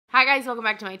Hi guys, welcome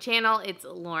back to my channel. It's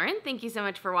Lauren. Thank you so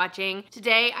much for watching.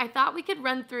 Today, I thought we could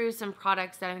run through some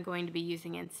products that I'm going to be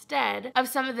using instead of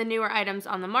some of the newer items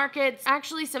on the market.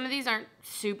 Actually, some of these aren't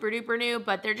super duper new,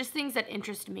 but they're just things that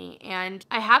interest me. And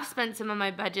I have spent some of my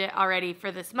budget already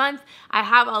for this month. I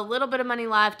have a little bit of money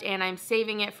left and I'm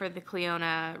saving it for the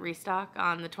Cleona restock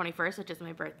on the 21st, which is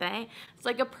my birthday. It's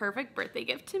like a perfect birthday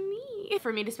gift to me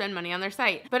for me to spend money on their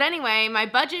site. But anyway, my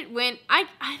budget went, I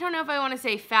don't know if I want to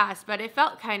say fast, but it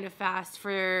felt kind of fast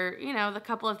for, you know, the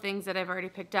couple of things that I've already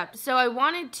picked up. So I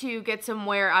wanted to get some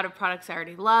wear out of products I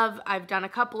already love. I've done a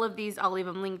couple of these. I'll leave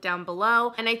them linked down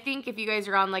below. And I think if you guys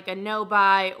are on like a no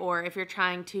buy, or if you're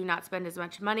trying to not spend as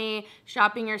much money,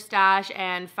 shopping your stash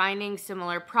and finding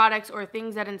similar products or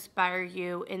things that inspire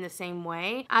you in the same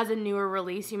way as a newer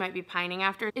release you might be pining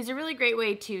after is a really great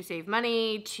way to save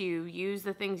money, to use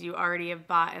the things you already have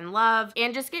bought and love,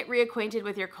 and just get reacquainted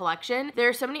with your collection. There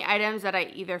are so many items that I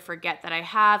either forget that I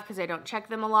have because I don't check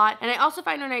them a lot. And I also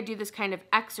find when I do this kind of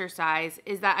exercise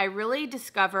is that I really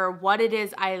discover what it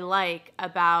is I like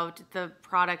about the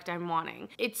product I'm wanting.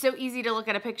 It's so easy to look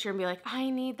at a picture and be like,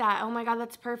 I need that. Oh my God,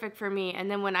 that's perfect for me.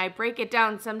 And then when I break it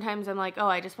down, sometimes I'm like, oh,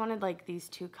 I just wanted like these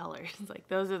two colors. Like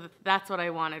that's what I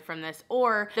wanted from this.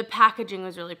 Or the packaging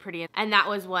was really pretty and that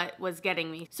was what was getting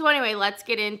me. So anyway, let's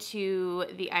get into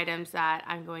the items that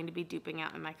I'm going to be duping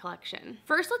out in my collection.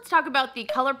 First, let's talk about the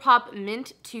ColourPop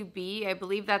Mint 2B. I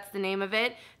believe that's the name of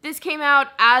it. This came out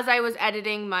as I was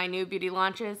editing my new beauty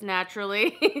launches,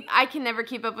 naturally. I can never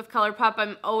keep up with ColourPop.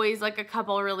 I'm always like a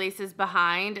couple releases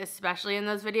behind, especially in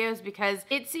those videos, because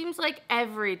it seems like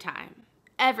every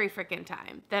freaking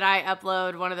time that I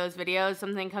upload one of those videos,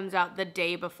 something comes out the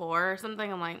day before or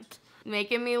something. I'm like,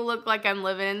 making me look like I'm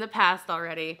living in the past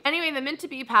already. Anyway, the Mint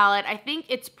 2B palette, I think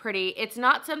it's pretty. It's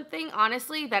not something,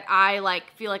 honestly, that I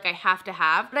like feel like I have to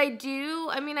have, but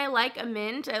I like a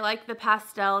mint. I like the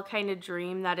pastel kind of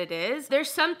dream that it is. There's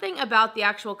something about the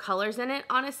actual colors in it,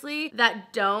 honestly,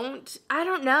 that I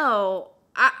don't know.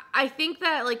 I think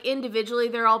that like individually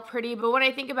they're all pretty, but when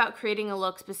I think about creating a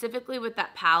look specifically with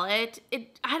that palette,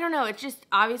 I don't know, it's just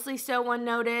obviously so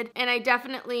one-noted, and I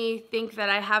definitely think that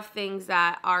I have things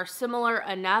that are similar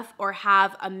enough or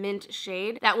have a mint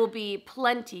shade that will be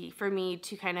plenty for me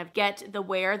to kind of get the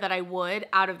wear that I would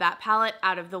out of that palette,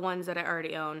 out of the ones that I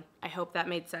already own. I hope that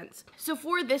made sense. So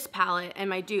for this palette and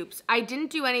my dupes, I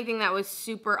didn't do anything that was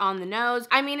super on the nose.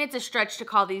 I mean, it's a stretch to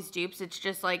call these dupes. It's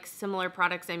just like similar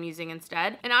products I'm using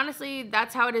instead. And honestly,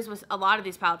 that's how it is with a lot of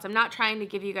these palettes. I'm not trying to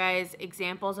give you guys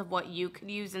examples of what you could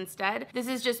use instead. This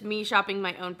is just me shopping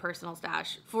my own personal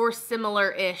stash for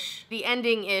similar-ish, the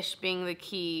ending-ish being the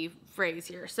key phrase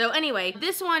here. So anyway,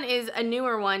 this one is a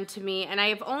newer one to me and I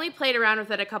have only played around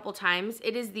with it a couple times.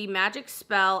 It is the Magic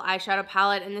Spell eyeshadow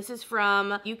palette and this is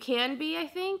from You Can Be, I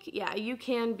think. Yeah, You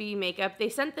Can Be Makeup. They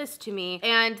sent this to me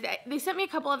and they sent me a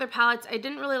couple other palettes. I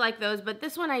didn't really like those, but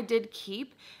this one I did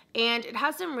keep and it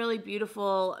has some really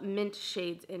beautiful mint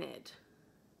shades in it.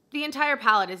 The entire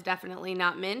palette is definitely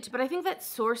not mint, but I think that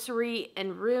Sorcery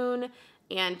and Rune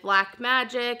and Black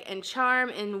Magic and Charm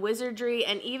and Wizardry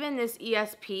and even this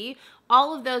ESP,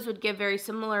 all of those would give very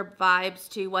similar vibes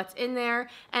to what's in there.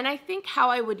 And I think how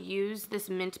I would use this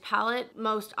mint palette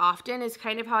most often is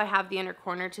kind of how I have the inner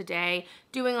corner today,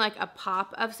 doing like a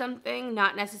pop of something,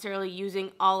 not necessarily using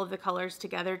all of the colors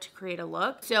together to create a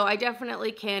look. So I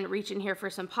definitely can reach in here for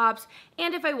some pops.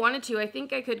 And if I wanted to, I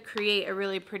think I could create a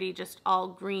really pretty just all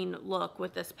green look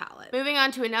with this palette. Moving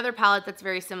on to another palette that's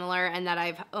very similar and that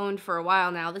I've owned for a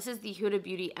while now. This is the Huda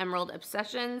Beauty Emerald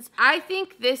Obsessions. I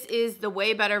think this is the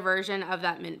way better version of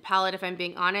that mint palette, if I'm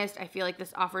being honest. I feel like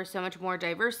this offers so much more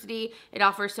diversity. It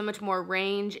offers so much more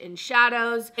range in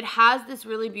shadows. It has this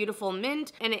really beautiful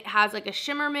mint and it has like a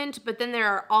shimmer mint, but then there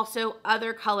are also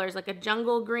other colors like a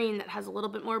jungle green that has a little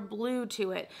bit more blue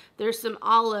to it. There's some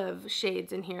olive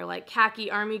shades in here like khaki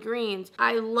army greens.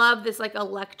 I love this like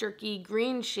electric-y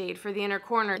green shade for the inner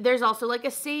corner. There's also like a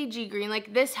sagey green.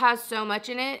 Like this has so much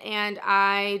in it and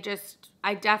I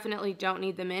definitely don't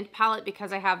need the mint palette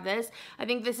because I have this. I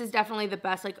think this is definitely the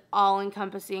best like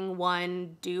all-encompassing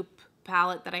one dupe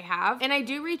palette that I have. And I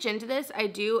do reach into this. I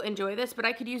do enjoy this, but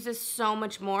I could use this so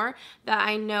much more that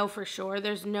I know for sure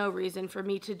there's no reason for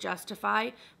me to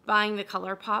justify buying the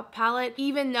ColourPop palette,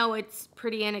 even though it's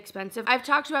pretty inexpensive. I've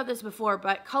talked about this before,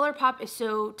 but ColourPop is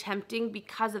so tempting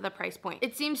because of the price point.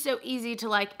 It seems so easy to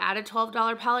like add a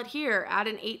 $12 palette here, add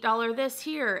an $8 this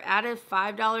here, add a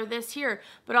 $5 this here,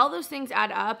 but all those things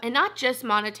add up, and not just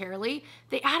monetarily,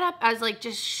 they add up as like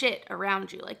just shit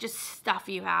around you, like just stuff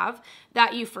you have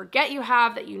that you forget you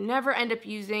have, that you never end up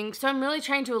using. So I'm really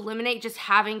trying to eliminate just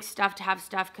having stuff to have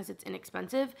stuff because it's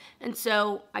inexpensive. And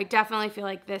so I definitely feel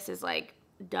like this is like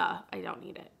duh, I don't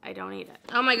need it. I don't need it.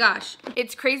 Oh my gosh.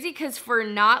 It's crazy because for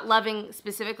not loving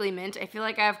specifically mint, I feel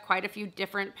like I have quite a few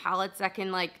different palettes that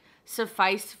can like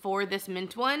suffice for this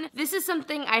mint one. This is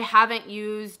something I haven't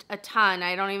used a ton.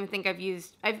 I don't even think I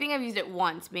think I've used it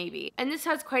once maybe. And this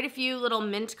has quite a few little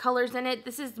mint colors in it.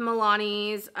 This is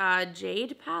Milani's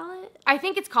Jade palette. I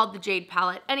think it's called the Jade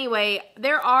palette. Anyway,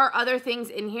 there are other things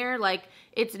in here, like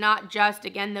it's not just,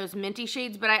 again, those minty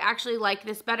shades, but I actually like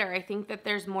this better. I think that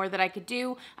there's more that I could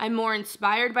do. I'm more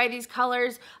inspired by these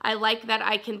colors. I like that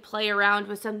I can play around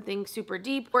with something super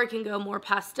deep, or it can go more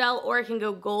pastel, or it can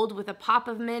go gold with a pop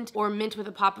of mint, or mint with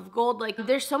a pop of gold. Like,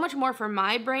 there's so much more for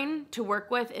my brain to work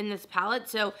with in this palette,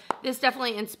 so this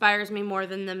definitely inspires me more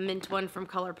than the mint one from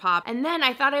ColourPop. And then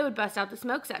I thought I would bust out the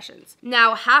Smoke Sessions.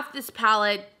 Now, half this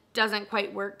palette doesn't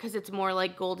quite work because it's more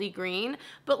like goldy green,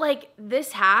 but like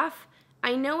this half,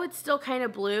 I know it's still kind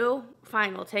of blue.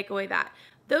 Fine, we'll take away that.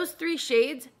 Those 3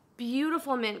 shades,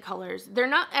 beautiful mint colors. They're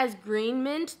not as green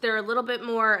mint. They're a little bit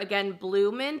more, again,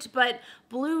 blue mint, but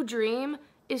Blue Dream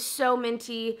is so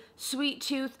minty. Sweet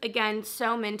Tooth, again,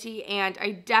 so minty, and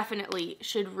I definitely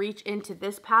should reach into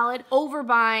this palette over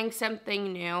buying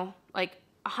something new, like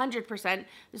 100%.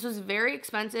 This was very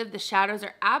expensive. The shadows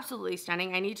are absolutely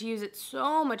stunning. I need to use it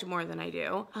so much more than I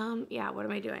do. Yeah, what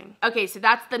am I doing? Okay, so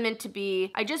that's the Mint to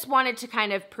Be. I just wanted to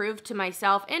kind of prove to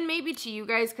myself and maybe to you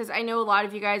guys, because I know a lot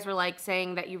of you guys were like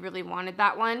saying that you really wanted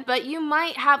that one, but you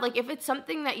might have, like, if it's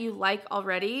something that you like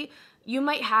already, you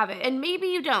might have it, and maybe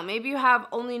you don't. Maybe you have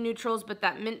only neutrals, but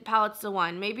that mint palette's the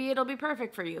one. Maybe it'll be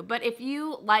perfect for you. But if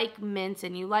you like mints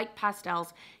and you like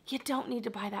pastels, you don't need to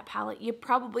buy that palette. You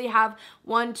probably have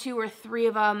 1, 2, or 3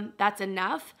 of them. That's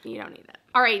enough. You don't need it.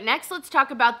 All right, next let's talk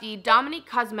about the Dominique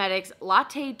Cosmetics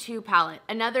Latte 2 palette,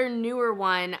 another newer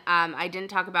one. I didn't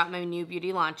talk about my new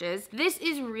beauty launches. This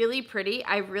is really pretty.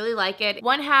 I really like it.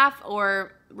 1/2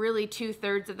 or really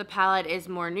 2/3 of the palette is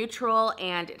more neutral,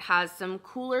 and it has some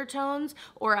cooler tones,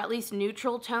 or at least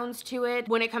neutral tones to it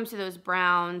when it comes to those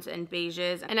browns and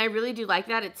beiges, and I really do like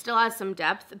that. It still has some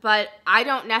depth, but I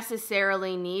don't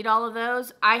necessarily need all of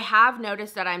those. I have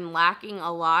noticed that I'm lacking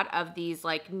a lot of these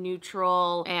like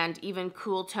neutral and even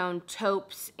cool tone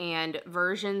taupes and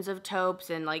versions of taupes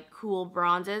and like cool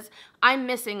bronzes. I'm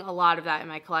missing a lot of that in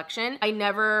my collection. I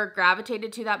never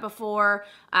gravitated to that before.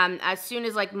 As soon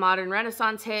as like Modern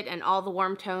Renaissance hit and all the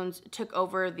warm tones took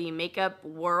over the makeup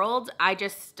world, I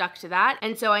just stuck to that.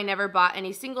 And so I never bought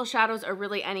any single shadows or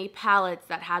really any palettes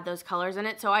that had those colors in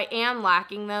it. So I am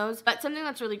lacking those. But something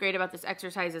that's really great about this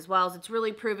exercise as well is it's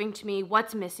really proving to me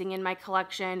what's missing in my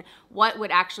collection, what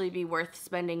would actually be worth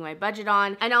spending my budget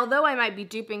on. And although I might be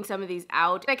duping some of these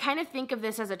out, I kind of think of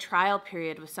this as a trial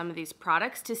period with some of these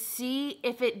products to see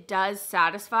if it does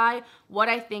satisfy what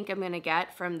I think I'm gonna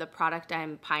get from the product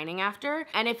I'm pining after.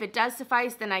 And if it does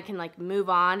suffice, then I can like move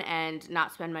on and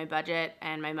not spend my budget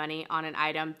and my money on an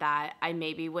item that I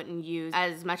maybe wouldn't use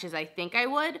as much as I think I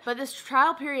would. But this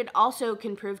trial period also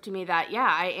can prove to me that,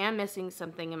 yeah, I am missing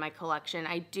something in my collection.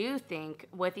 I do think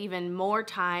with even more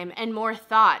time and more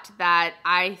thought that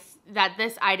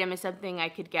this item is something I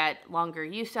could get longer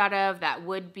use out of, that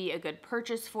would be a good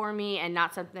purchase for me and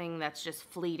not something that's just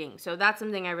fleeting. So that's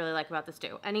something I really like about this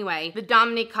too. Anyway, the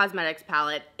Dominique Cosmetics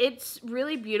palette, it's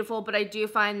really beautiful, but I do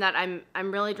find that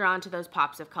I'm really drawn to those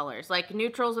pops of colors. Like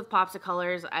neutrals with pops of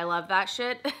colors, I love that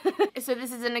shit. So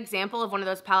this is an example of one of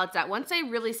those palettes that once I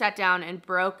really sat down and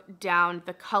broke down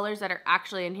the colors that are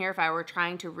actually in here, if I were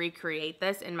trying to recreate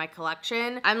this in my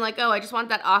collection, I'm like, oh, I just want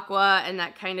that aqua and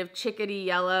that kind of chickadee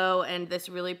yellow and this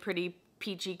really pretty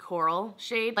peachy coral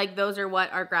shade. Like those are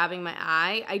what are grabbing my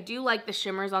eye. I do like the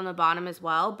shimmers on the bottom as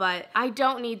well, but I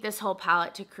don't need this whole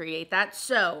palette to create that.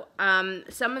 So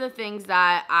some of the things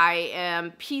that I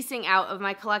am piecing out of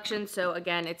my collection, so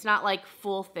again, it's not like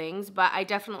full things, but I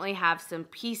definitely have some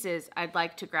pieces I'd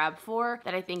like to grab for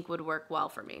that I think would work well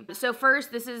for me. So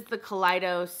first, this is the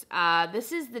Kaleidos.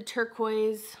 This is the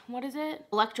turquoise, what is it?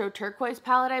 Electro turquoise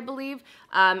palette, I believe.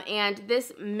 And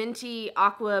this minty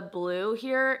aqua blue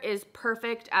here is perfect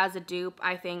as a dupe,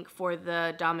 I think, for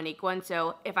the Dominique one.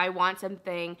 So if I want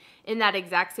something in that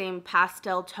exact same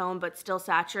pastel tone but still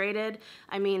saturated,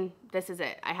 I mean, this is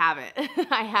it. I have it.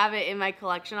 I have it in my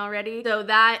collection already. So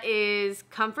that is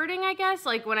comforting, I guess.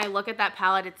 Like when I look at that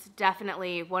palette, it's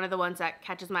definitely one of the ones that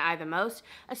catches my eye the most,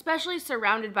 especially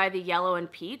surrounded by the yellow and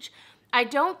peach. I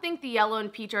don't think the yellow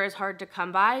and peach are as hard to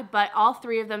come by, but all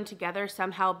 3 of them together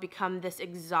somehow become this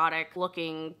exotic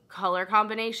looking color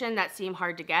combination that seem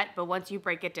hard to get. But once you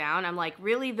break it down, I'm like,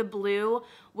 really, the blue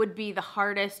would be the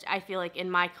hardest, I feel like,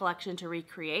 in my collection to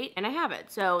recreate, and I have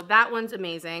it. So that one's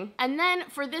amazing. And then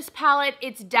for this palette,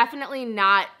 it's definitely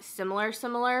not similar,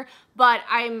 but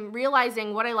I'm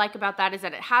realizing what I like about that is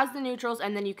that it has the neutrals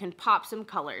and then you can pop some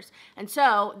colors. And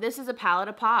so this is a palette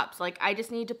of pops. Like, I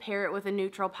just need to pair it with a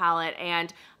neutral palette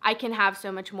and I can have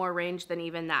so much more range than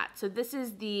even that. So this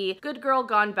is the Good Girl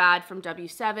Gone Bad from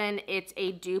W7. It's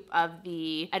a dupe of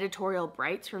the Editorial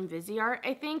Brights from Viseart,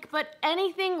 I think. But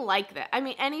anything like that, I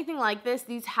mean, anything like this,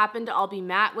 these happen to all be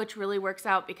matte, which really works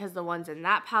out because the ones in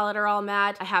that palette are all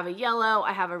matte. I have a yellow,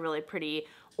 I have a really pretty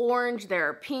orange, there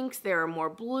are pinks, there are more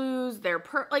blues,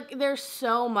 like there's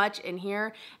so much in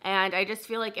here, and I just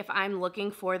feel like if I'm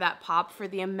looking for that pop for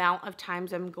the amount of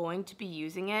times I'm going to be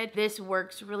using it, this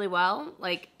works really well.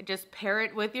 Like, just pair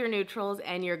it with your neutrals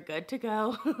and you're good to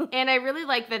go. And I really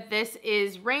like that this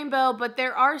is rainbow, but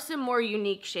there are some more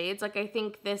unique shades. Like, I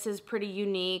think this is pretty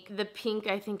unique. The pink,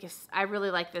 I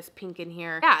really like this pink in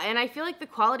here. Yeah, and I feel like the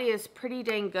quality is pretty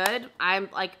dang good. I'm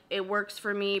like, it works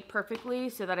for me perfectly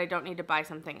so that I don't need to buy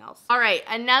something else. All right,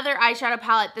 another eyeshadow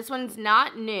palette. This one's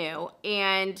not new,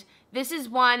 and this is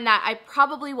one that I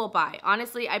probably will buy.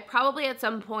 Honestly, I probably at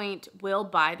some point will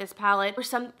buy this palette or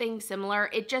something similar.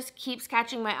 It just keeps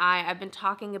catching my eye. I've been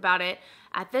talking about it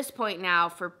at this point now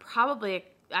for probably,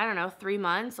 I don't know, 3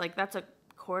 months. Like, that's a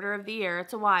quarter of the year.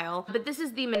 It's a while. But this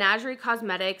is the Menagerie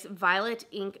Cosmetics Violet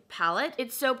Ink palette.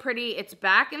 It's so pretty. It's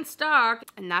back in stock.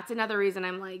 And that's another reason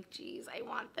I'm like, geez, I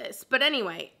want this. But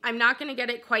anyway, I'm not going to get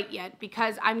it quite yet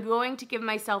because I'm going to give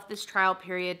myself this trial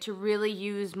period to really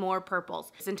use more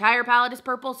purples. This entire palette is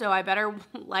purple, so I better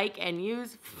like and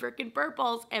use freaking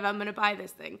purples if I'm going to buy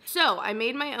this thing. So I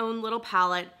made my own little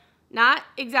palette. Not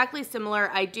exactly similar.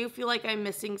 I do feel like I'm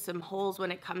missing some holes when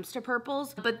it comes to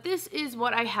purples, but this is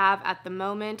what I have at the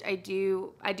moment. I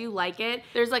do like it.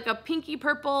 There's like a pinky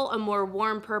purple, a more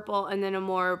warm purple, and then a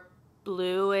more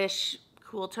bluish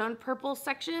cool tone purple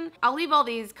section. I'll leave all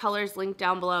these colors linked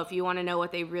down below if you want to know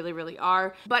what they really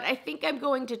are. But I think I'm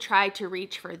going to try to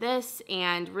reach for this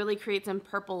and really create some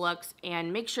purple looks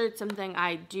and make sure it's something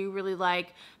I do really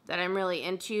like, that I'm really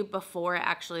into before I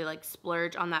actually like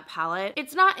splurge on that palette.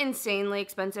 It's not insanely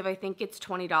expensive. I think it's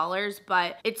 $20,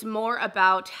 but it's more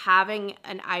about having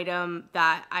an item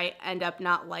that I end up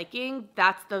not liking.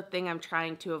 That's the thing I'm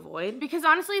trying to avoid, because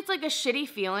honestly, it's like a shitty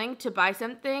feeling to buy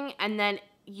something and then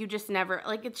you just never,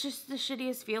 like, it's just the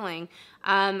shittiest feeling.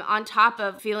 On top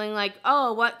of feeling like,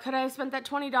 oh, what could I have spent that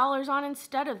 $20 on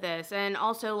instead of this? And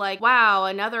also like, wow,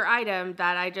 another item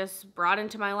that I just brought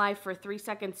into my life for 3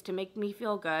 seconds to make me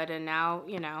feel good, and now,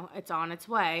 you know, it's on its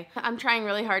way. I'm trying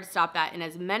really hard to stop that in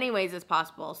as many ways as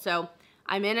possible. So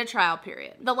I'm in a trial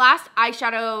period. The last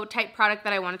eyeshadow type product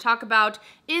that I want to talk about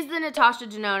is the Natasha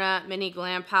Denona Mini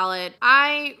Glam Palette.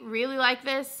 I really like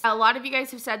this. A lot of you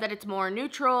guys have said that it's more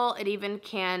neutral. It even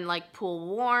can like pool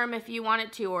warm if you want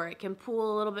it to, or it can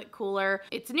pool a little bit cooler.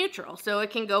 It's neutral, so it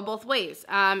can go both ways.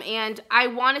 And I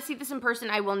want to see this in person.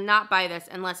 I will not buy this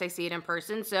unless I see it in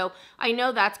person. So I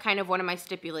know that's kind of one of my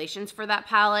stipulations for that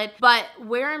palette. But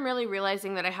where I'm really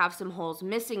realizing that I have some holes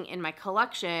missing in my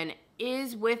collection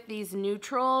is with these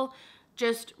neutral,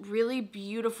 just really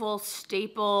beautiful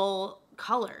staple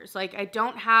colors. Like, I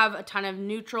don't have a ton of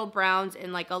neutral browns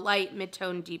in like a light,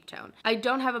 mid-tone, deep tone. I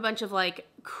don't have a bunch of like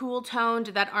cool toned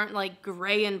that aren't like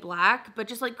gray and black, but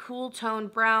just like cool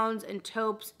toned browns and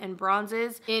taupes and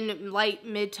bronzes in light,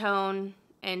 mid-tone,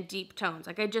 and deep tones.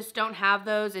 Like, I just don't have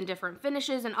those in different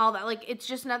finishes and all that. Like, it's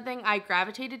just nothing I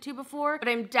gravitated to before, but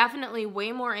I'm definitely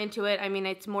way more into it. I mean,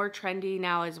 it's more trendy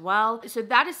now as well. So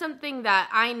that is something that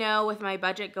I know with my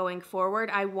budget going forward,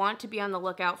 I want to be on the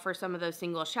lookout for some of those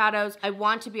single shadows. I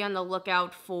want to be on the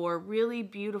lookout for really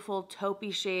beautiful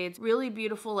taupey shades, really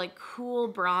beautiful, like cool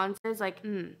bronzes. Like,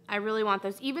 I really want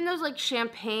those. Even those like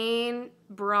champagne,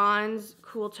 bronze,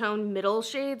 cool tone middle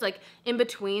shades, like in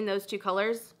between those two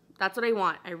colors. That's what I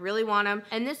want. I really want them.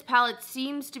 And this palette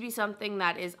seems to be something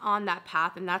that is on that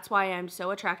path, and that's why I'm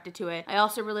so attracted to it. I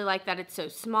also really like that it's so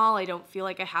small. I don't feel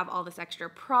like I have all this extra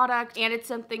product, and it's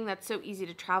something that's so easy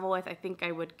to travel with. I think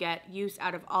I would get use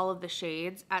out of all of the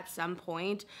shades at some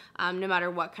point, no matter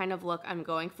what kind of look I'm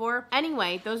going for.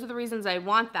 Anyway, those are the reasons I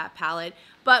want that palette.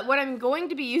 But what I'm going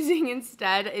to be using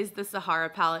instead is the Sahara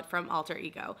palette from Alter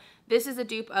Ego. This is a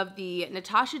dupe of the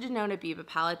Natasha Denona Biba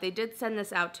palette. They did send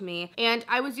this out to me, and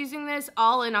I was using this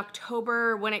all in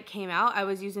October when it came out. I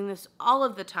was using this all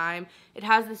of the time. It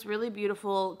has this really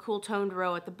beautiful cool toned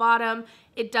row at the bottom.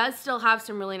 It does still have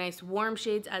some really nice warm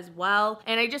shades as well,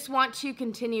 and I just want to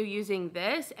continue using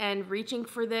this and reaching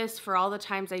for this for all the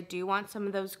times I do want some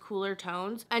of those cooler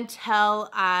tones until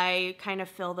I kind of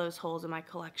fill those holes in my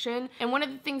collection. And one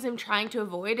of the things I'm trying to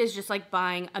avoid is just like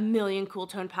buying a million cool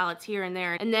tone palettes here and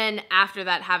there and then then after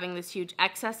that having this huge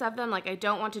excess of them. Like, I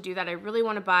don't want to do that. I really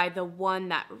want to buy the one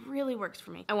that really works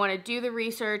for me. I want to do the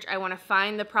research. I want to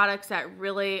find the products that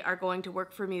really are going to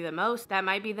work for me the most. That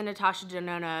might be the Natasha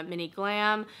Denona Mini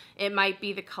Glam. It might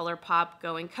be the ColourPop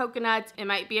Going Coconuts. It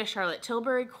might be a Charlotte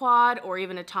Tilbury Quad or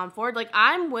even a Tom Ford. Like,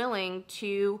 I'm willing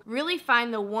to really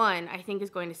find the one I think is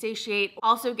going to satiate.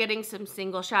 Also getting some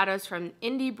single shadows from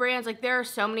indie brands. Like, there are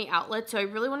so many outlets, so I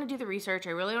really want to do the research.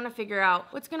 I really want to figure out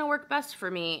what's going to work best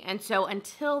for me. And so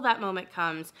until that moment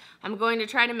comes, I'm going to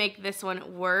try to make this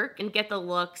one work and get the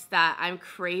looks that I'm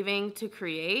craving to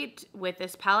create with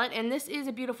this palette. And this is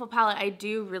a beautiful palette. I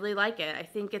do really like it. I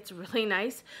think it's really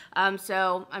nice.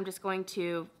 So I'm just going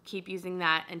to keep using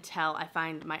that until I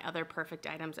find my other perfect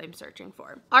items I'm searching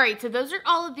for. All right, so those are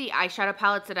all of the eyeshadow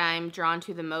palettes that I'm drawn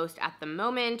to the most at the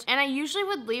moment. And I usually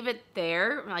would leave it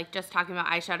there, like just talking about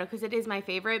eyeshadow because it is my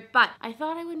favorite, but I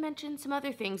thought I would mention some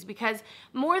other things because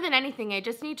more than anything, I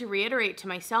just need to reiterate to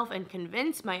myself and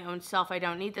convince my own self I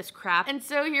don't need this crap. And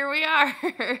so here we are.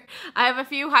 I have a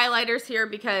few highlighters here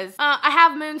because I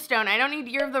have Moonstone. I don't need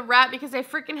Year of the Rat because I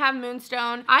freaking have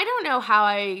Moonstone. I don't know how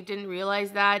I didn't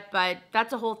realize that, but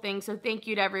that's a whole thing. So thank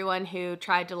you to everyone who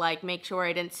tried to like make sure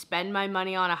I didn't spend my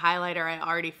money on a highlighter I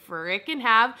already freaking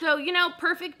have. So, you know,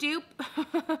 perfect dupe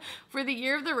for the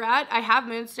Year of the Rat. I have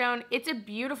Moonstone. It's a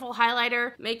beautiful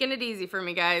highlighter, making it easy for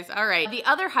me, guys. All right, the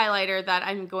other highlighter that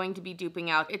I'm going to be duping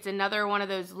out, it's another one of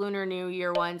those Lunar New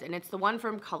Year ones, and it's the one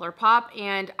from ColourPop,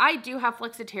 and I do have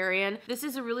Flexitarian. This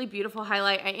is a really beautiful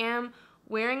highlight. I am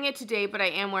wearing it today, but I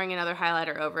am wearing another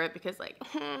highlighter over it because, like,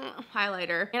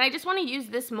 highlighter. And I just want to use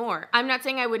this more. I'm not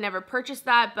saying I would never purchase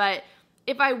that, but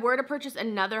if I were to purchase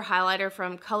another highlighter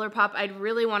from ColourPop, I'd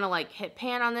really want to like hit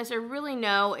pan on this or really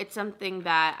know it's something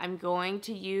that I'm going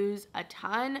to use a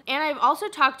ton. And I've also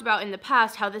talked about in the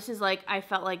past how this is like, I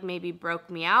felt like maybe broke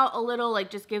me out a little,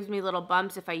 like just gives me little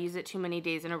bumps if I use it too many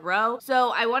days in a row. So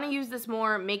I want to use this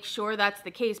more, make sure that's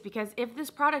the case, because if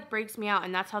this product breaks me out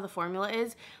and that's how the formula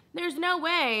is, there's no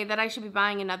way that I should be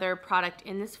buying another product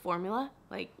in this formula.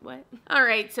 Like, what? All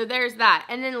right, so there's that.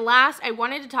 And then last, I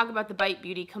wanted to talk about the Bite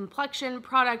Beauty complexion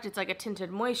product. It's like a tinted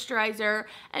moisturizer.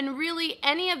 And really,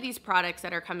 any of these products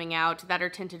that are coming out that are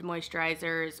tinted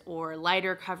moisturizers or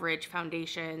lighter coverage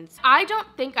foundations, I don't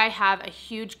think I have a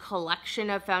huge collection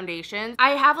of foundations.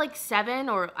 I have like seven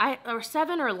or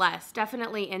less,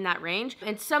 definitely in that range.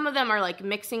 And some of them are like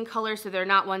mixing colors, so they're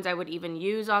not ones I would even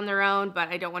use on their own, but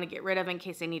I don't want to get rid of in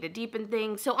case I need to deepen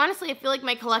things. So honestly, I feel like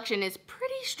my collection is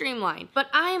pretty streamlined. But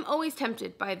I am always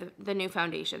tempted by the new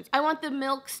foundations. I want the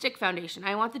Milk Stick Foundation.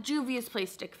 I want the Juvia's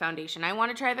Place Stick Foundation. I want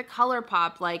to try the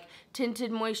ColourPop, like, tinted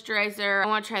moisturizer. I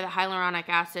want to try the hyaluronic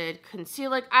acid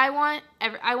concealer. Like, I want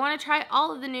to try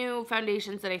all of the new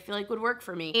foundations that I feel like would work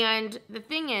for me. And the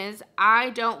thing is,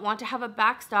 I don't want to have a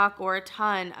backstock or a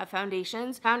ton of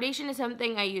foundations. Foundation is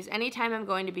something I use anytime I'm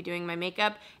going to be doing my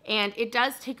makeup, and it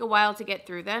does take a while to get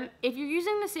through them. If you're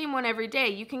using the same one every day,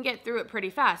 you can get through it pretty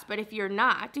fast. But if you're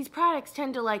not, these products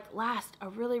tend to like last a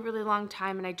really, really long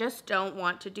time, and I just don't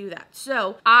want to do that.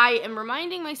 So I am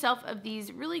reminding myself of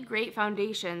these really great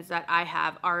foundations that I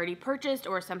have already purchased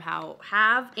or somehow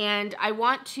have, and I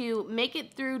want to make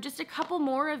it through just a couple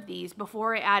more of these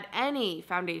before I add any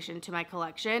foundation to my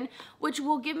collection, which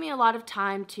will give me a lot of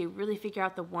time to really figure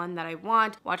out the one that I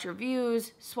want, watch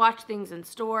reviews, swatch things in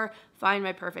store, find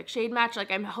my perfect shade match.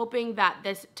 Like, I'm hoping that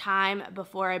this time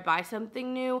before I buy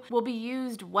something new will be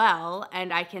used well,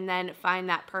 and I can then find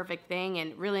that perfect thing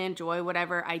and really enjoy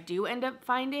whatever I do end up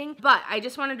finding. But I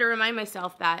just wanted to remind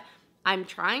myself that I'm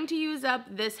trying to use up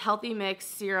this Healthy Mix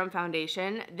Serum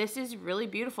Foundation. This is really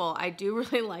beautiful. I do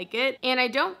really like it. And I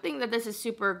don't think that this is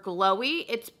super glowy.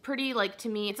 It's pretty, like, to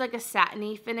me, it's like a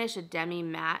satiny finish, a demi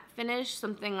matte finish,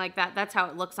 something like that. That's how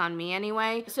it looks on me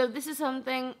anyway. So this is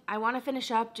something I want to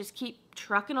finish up, just keep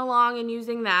trucking along and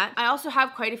using that. I also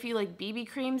have quite a few like BB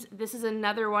creams. This is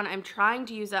another one I'm trying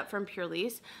to use up from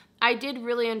Purlisse. I did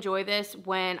really enjoy this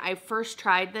when I first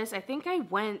tried this. I think I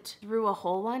went through a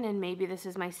whole one, and maybe this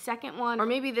is my second one, or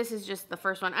maybe this is just the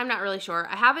first one. I'm not really sure.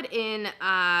 I have it in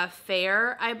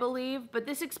Fair, I believe, but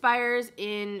this expires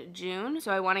in June,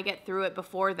 so I want to get through it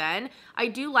before then. I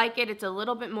do like it. It's a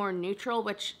little bit more neutral,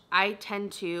 which I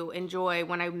tend to enjoy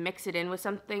when I mix it in with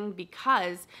something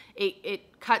because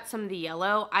it cuts some of the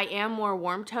yellow. I am more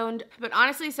warm toned, but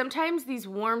honestly, sometimes these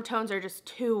warm tones are just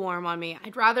too warm on me.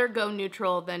 I'd rather go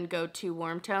neutral than go too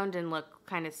warm toned and look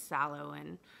kind of sallow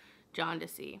and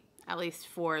jaundicey, at least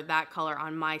for that color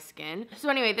on my skin. So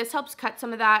anyway, this helps cut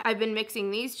some of that. I've been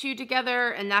mixing these two together,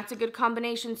 and that's a good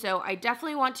combination, so I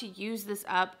definitely want to use this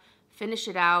up finish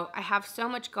it out. I have so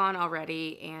much gone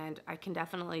already, and I can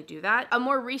definitely do that. A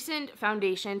more recent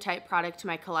foundation type product to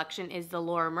my collection is the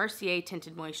Laura Mercier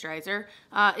Tinted Moisturizer.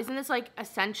 Isn't this like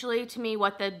essentially to me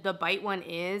what the Bite one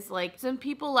is? Like, some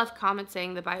people left comments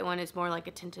saying the Bite one is more like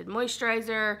a tinted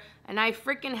moisturizer, and I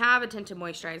freaking have a tinted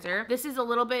moisturizer. This is a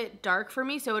little bit dark for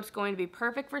me, so it's going to be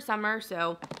perfect for summer.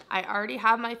 So I already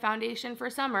have my foundation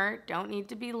for summer. Don't need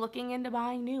to be looking into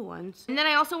buying new ones. And then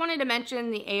I also wanted to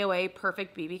mention the AOA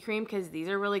Perfect BB Cream, because these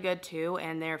are really good too,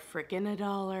 and they're freaking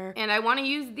 $1. And I want to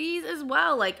use these as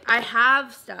well. Like, I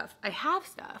have stuff,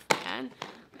 man.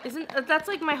 That's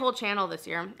like my whole channel this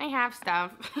year. I have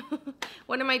stuff.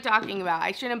 What am I talking about?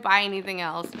 I shouldn't buy anything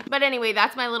else. But anyway,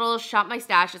 that's my little shop my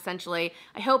stash essentially.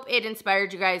 I hope it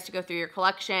inspired you guys to go through your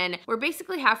collection. We're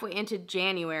basically halfway into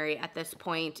January at this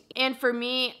point. And for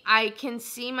me, I can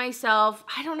see myself,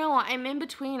 I don't know, I'm in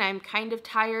between. I'm kind of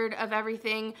tired of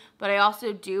everything, but I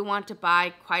also do want to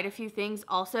buy quite a few things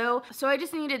also. So I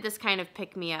just needed this kind of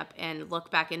pick me up and look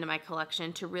back into my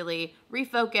collection to really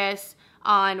refocus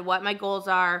on what my goals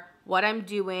are, what I'm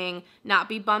doing, not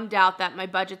be bummed out that my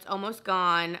budget's almost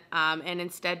gone, and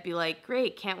instead be like,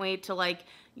 great, can't wait to like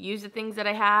use the things that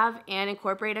I have and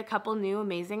incorporate a couple new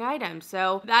amazing items.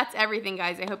 So that's everything,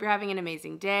 guys. I hope you're having an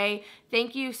amazing day.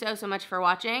 Thank you so much for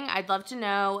watching. I'd love to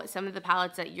know some of the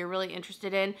palettes that you're really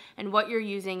interested in and what you're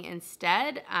using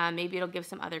instead. Maybe it'll give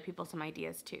some other people some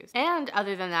ideas too. And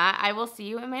other than that, I will see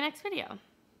you in my next video.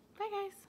 Bye, guys.